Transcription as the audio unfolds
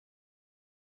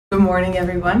morning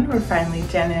everyone, we're finally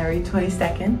January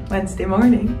 22nd, Wednesday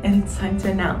morning, and it's time to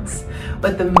announce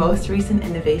what the most recent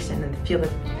innovation in the field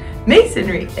of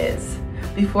masonry is.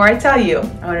 Before I tell you, I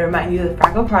want to remind you that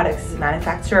Fraco Products is a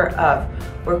manufacturer of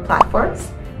work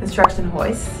platforms, construction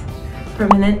hoists,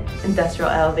 permanent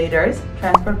industrial elevators,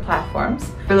 transport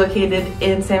platforms. We're located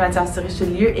in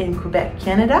Saint-Mathieu-sur-Richelieu in Quebec,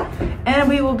 Canada, and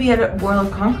we will be at World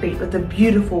of Concrete with a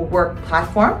beautiful work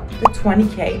platform, the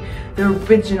 20K, the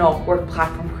original work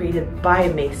platform created by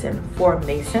a mason for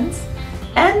masons.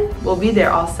 And we'll be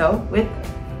there also with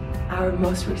our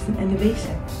most recent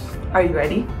innovation. Are you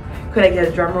ready? Could I get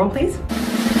a drum roll, please?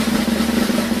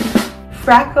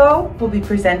 Fraco will be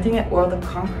presenting at World of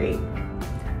Concrete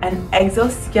an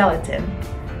exoskeleton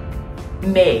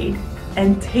made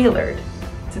and tailored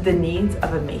to the needs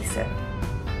of a mason.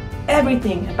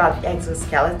 Everything about the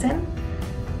exoskeleton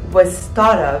was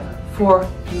thought of for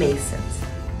masons.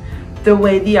 The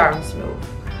way the arms move,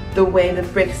 the way the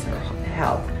bricks are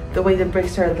held, the way the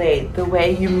bricks are laid, the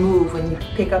way you move when you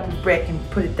pick up a brick and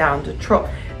put it down,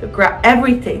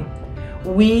 everything.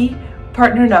 We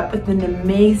partnered up with an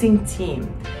amazing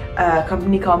team, a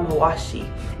company called Mawashi,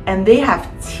 and they have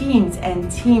teams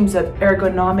and teams of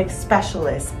ergonomic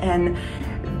specialists and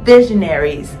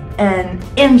visionaries and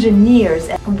engineers,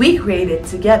 and we created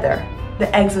together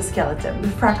the exoskeleton, the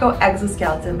Fraco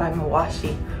Exoskeleton by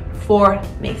Mawashi for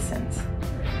masons.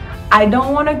 I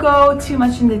don't want to go too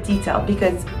much into detail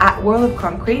because at World of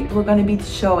Concrete we're going to be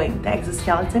showing the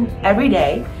exoskeleton every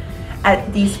day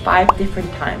at these 5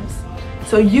 different times.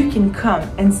 So you can come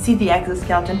and see the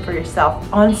exoskeleton for yourself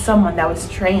on someone that was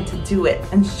trained to do it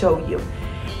and show you.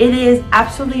 It is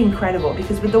absolutely incredible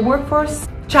because with the workforce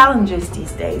challenges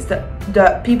these days,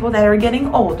 the people that are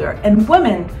getting older and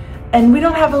women, and we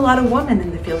don't have a lot of women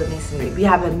in the field of masonry. We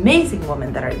have amazing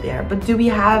women that are there, but do we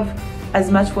have as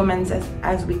much women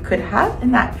as we could have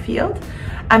in that field?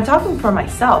 I'm talking for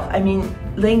myself. I mean,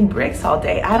 laying bricks all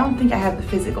day, I don't think I have the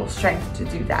physical strength to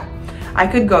do that. I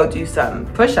could go do some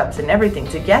push-ups and everything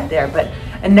to get there, but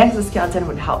an exoskeleton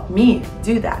would help me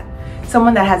do that.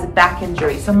 Someone that has a back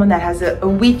injury, someone that has a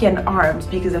weakened arms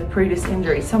because of previous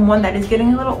injury, someone that is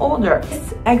getting a little older.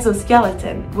 This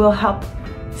exoskeleton will help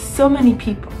so many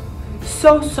people.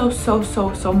 So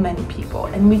many people.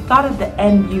 And we thought of the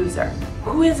end user.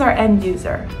 Who is our end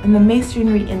user? In the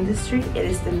masonry industry, it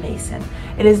is the mason.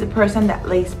 It is the person that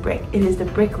lays brick. It is the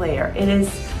bricklayer. It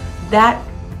is that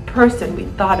person we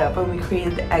thought of when we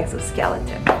created the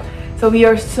exoskeleton. So we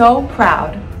are so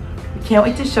proud. We can't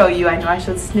wait to show you. I know I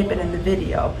showed a snippet in the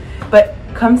video, but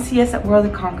come see us at World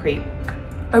of Concrete.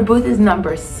 Our booth is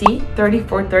number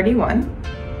C3431,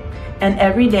 and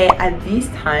every day at these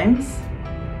times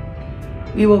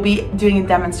we will be doing a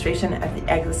demonstration of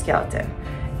the exoskeleton.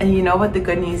 And you know what the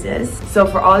good news is? So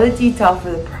for all the detail,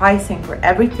 for the pricing, for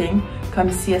everything,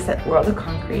 come see us at World of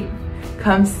Concrete.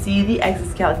 Come see the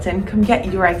exoskeleton, come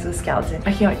get your exoskeleton.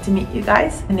 I can't wait to meet you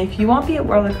guys. And if you won't be at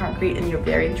World of Concrete and you're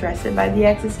very interested by the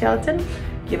exoskeleton,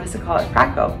 give us a call at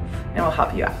Fraco and we'll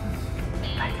help you out.